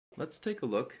let's take a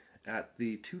look at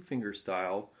the two-finger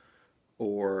style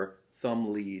or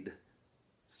thumb lead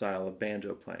style of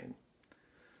banjo playing.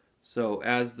 So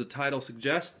as the title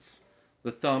suggests,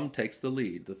 the thumb takes the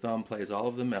lead. The thumb plays all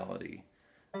of the melody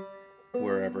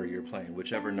wherever you're playing,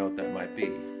 whichever note that might be.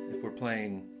 If we're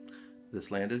playing This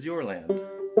Land Is Your Land, the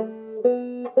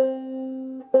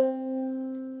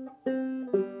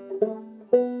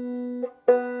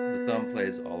thumb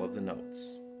plays all of the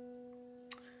notes.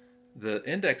 The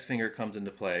index finger comes into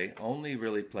play only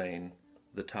really playing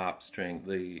the top string,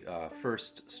 the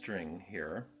first string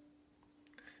here,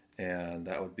 and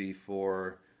that would be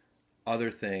for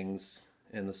other things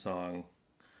in the song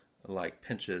like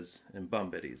pinches and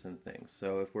bum-biddies and things.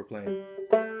 So if we're playing,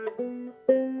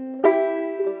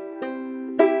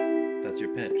 that's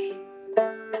your pinch.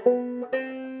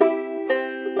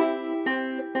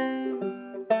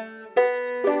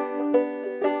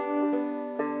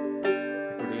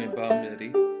 If we're doing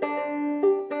Bum-Diddy,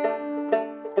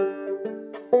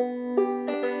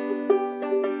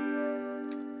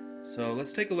 so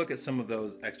let's take a look at some of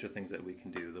those extra things that we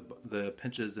can do, the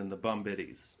pinches and the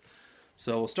bum-biddies.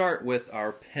 So we'll start with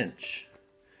our pinch.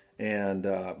 And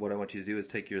what I want you to do is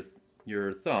take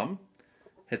your thumb,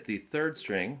 hit the third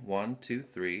string, 1, 2,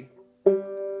 3,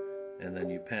 and then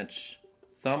you pinch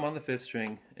thumb on the fifth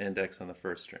string, index on the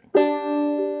first string. There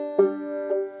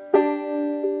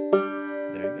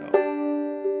you go.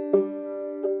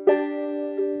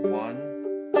 1,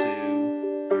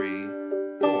 2, 3,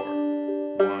 4.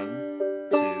 1,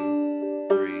 2,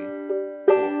 3,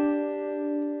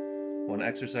 4. One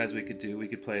exercise we could do, we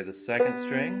could play the second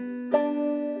string,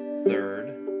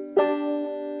 third,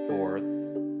 fourth,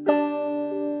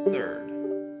 third.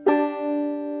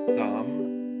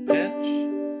 Thumb, pinch,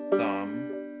 thumb,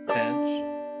 pinch,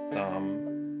 thumb,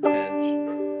 pinch,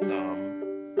 thumb,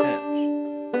 pinch.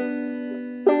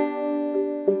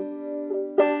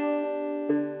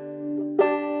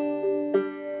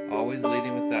 Always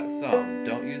leading with that thumb.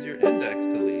 Don't use your index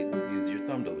to lead, use your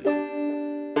thumb to lead.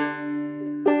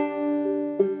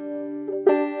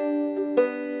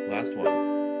 Last one.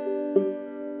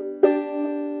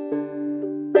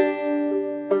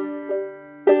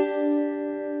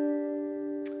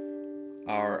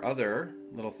 Our other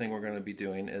little thing we're going to be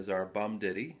doing is our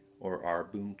Bum-Diddy, or our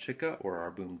Boom-Chicka, or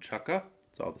our Boom-Chucka.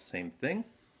 It's all the same thing.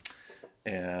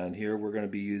 And here we're going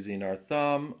to be using our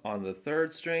thumb on the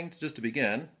third string just to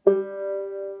begin.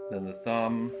 Then the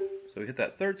thumb, so we hit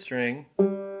that third string,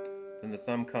 then the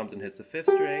thumb comes and hits the fifth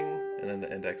string, and then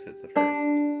the index hits the first.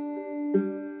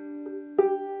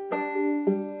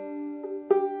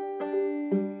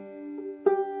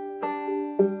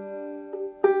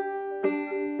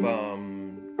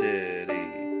 Bum-Diddy,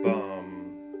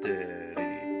 Bum-Diddy,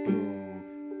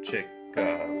 Boom-Chicka,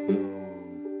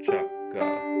 Boom-Chucka.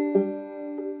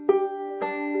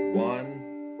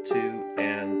 1, 2,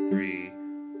 and 3,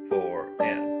 4,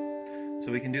 and.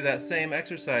 So we can do that same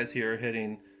exercise here,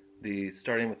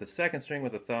 starting with the second string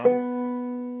with the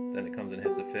thumb, then it comes and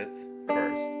hits the fifth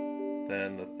first,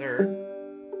 then the third,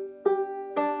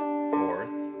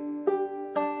 fourth,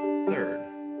 third.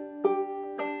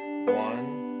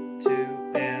 1, 2,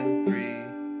 and 3,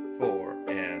 4,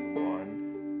 and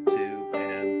 1, 2,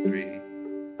 and 3,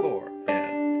 4,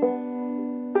 and.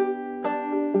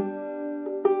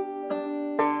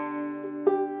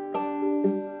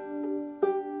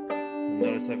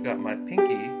 Notice I've got my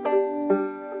pinky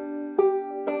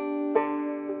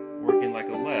working like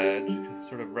a ledge,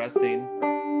 sort of resting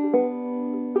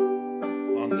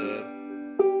on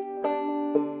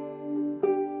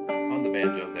the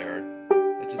banjo there.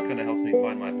 It just kind of helps me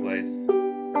find my place.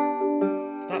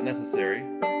 It's not necessary,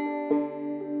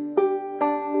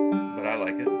 but I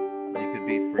like it. You could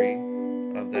be free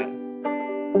of that.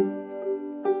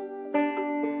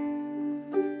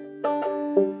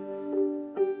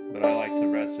 But I like to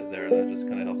rest it there. That just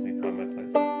kind of helps me find my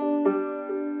place.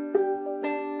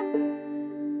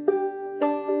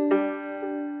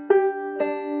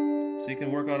 So you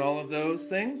can work on all of those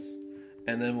things,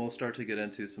 and then we'll start to get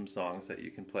into some songs that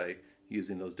you can play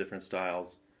using those different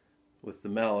styles with the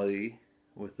melody,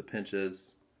 with the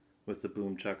pinches, with the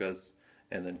boom-chuckas,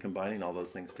 and then combining all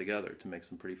those things together to make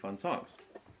some pretty fun songs.